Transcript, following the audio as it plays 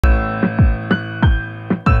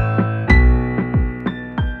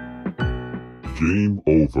Game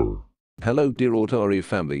over. Hello dear Autoria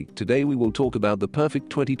family, today we will talk about the perfect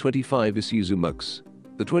 2025 Isuzu MU-X.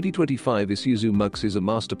 The 2025 Isuzu MU-X is a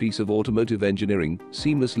masterpiece of automotive engineering,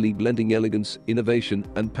 seamlessly blending elegance, innovation,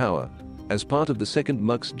 and power. As part of the second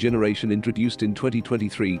MU-X generation introduced in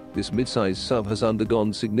 2023, this mid-size SUV has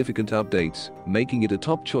undergone significant updates, making it a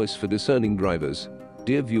top choice for discerning drivers.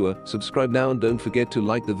 Dear viewer, subscribe now and don't forget to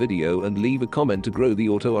like the video and leave a comment to grow the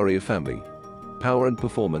Autoria family. Power and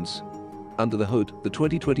performance. Under the hood, the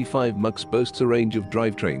 2025 MU-X boasts a range of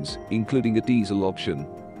drivetrains, including a diesel option.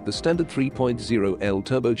 The standard 3.0L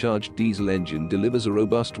turbocharged diesel engine delivers a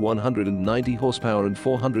robust 190 horsepower and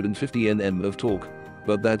 450 Nm of torque.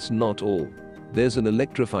 But that's not all. There's an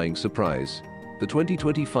electrifying surprise. The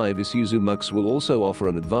 2025 Isuzu MU-X will also offer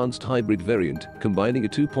an advanced hybrid variant, combining a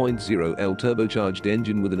 2.0L turbocharged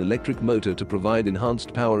engine with an electric motor to provide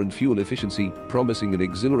enhanced power and fuel efficiency, promising an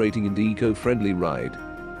exhilarating and eco-friendly ride.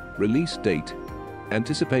 Release date.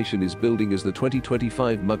 Anticipation is building as the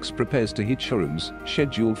 2025 MU-X prepares to hit showrooms,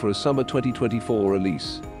 scheduled for a summer 2024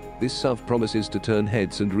 release. This SUV promises to turn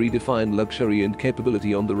heads and redefine luxury and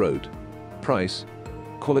capability on the road. Price.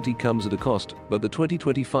 Quality comes at a cost, but the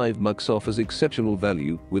 2025 MU-X offers exceptional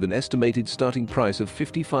value, with an estimated starting price of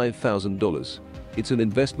 $55,000. It's an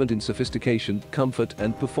investment in sophistication, comfort,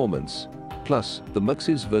 and performance. Plus, the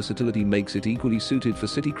MU-X's versatility makes it equally suited for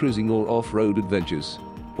city cruising or off-road adventures.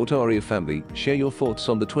 Autoria family, share your thoughts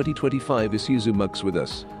on the 2025 Isuzu MU-X with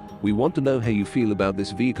us. We want to know how you feel about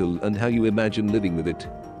this vehicle and how you imagine living with it.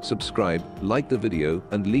 Subscribe, like the video,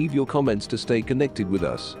 and leave your comments to stay connected with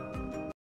us.